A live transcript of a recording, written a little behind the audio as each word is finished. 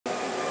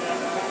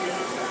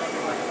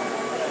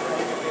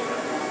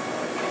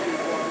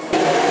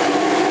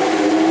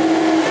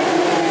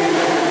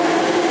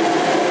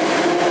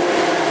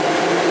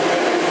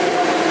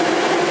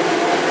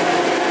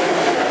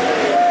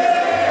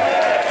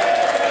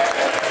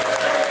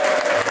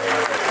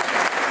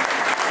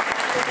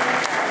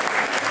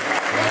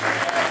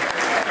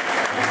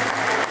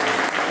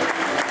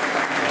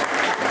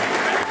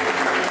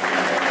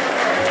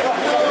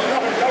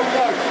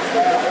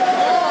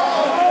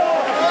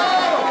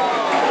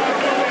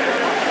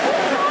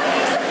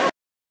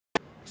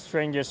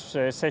strangest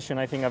session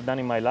I think I've done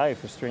in my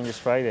life, the strangest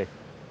Friday.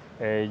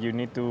 You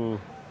need to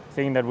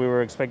think that we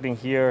were expecting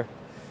here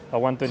a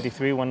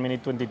 1:23, 1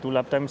 minute 22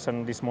 lap times,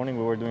 and this morning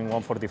we were doing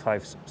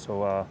 1:45s.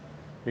 So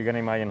you can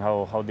imagine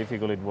how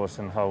difficult it was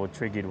and how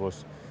tricky it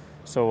was.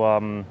 So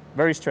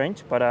very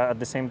strange, but at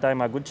the same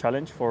time a good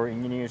challenge for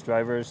engineers,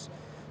 drivers,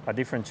 a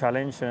different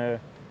challenge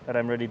that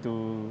I'm ready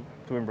to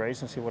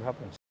embrace and see what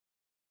happens.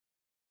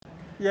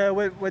 Yeah,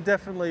 we're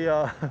definitely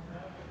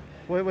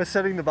we're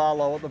setting the bar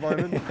low at the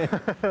moment,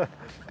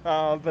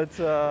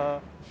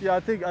 yeah, I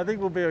think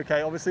we'll be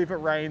okay. Obviously, if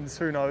it rains,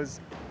 who knows?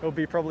 It'll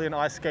be probably an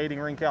ice skating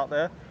rink out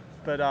there.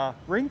 But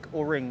rink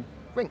or ring?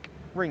 Rink.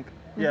 Rink.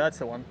 Yeah, that's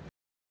the one.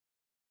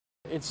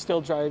 It's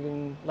still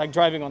driving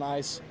on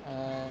ice.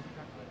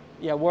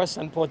 Yeah, worse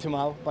than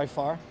Portimao by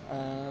far.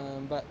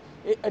 But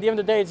at the end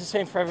of the day, it's the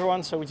same for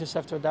everyone, so we just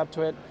have to adapt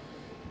to it.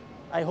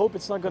 I hope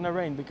it's not going to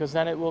rain, because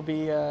then it will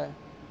be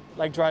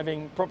like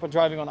proper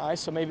driving on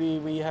ice. So maybe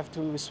we have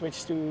to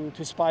switch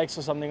to spikes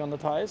or something on the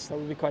tires. That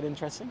would be quite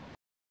interesting.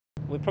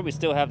 We'll probably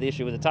still have the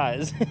issue with the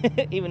tires,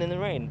 even in the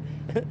rain.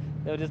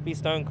 They'll just be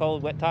stone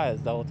cold wet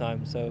tires the whole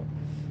time. So,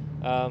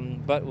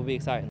 but it will be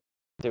exciting.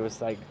 It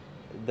was like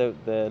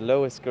the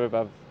lowest grip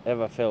I've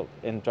ever felt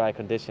in dry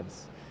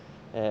conditions.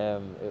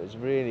 It was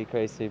really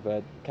crazy,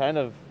 but kind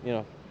of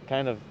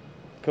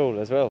cool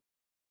as well.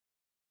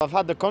 I've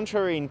had the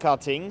contrary in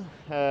karting.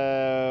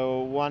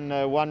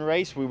 One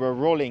race we were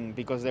rolling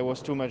because there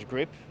was too much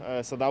grip,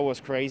 so that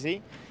was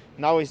crazy.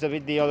 Now it's a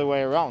bit the other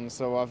way around.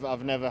 So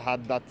I've never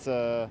had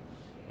that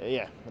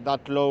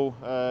that low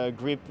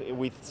grip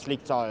with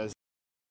slick tires.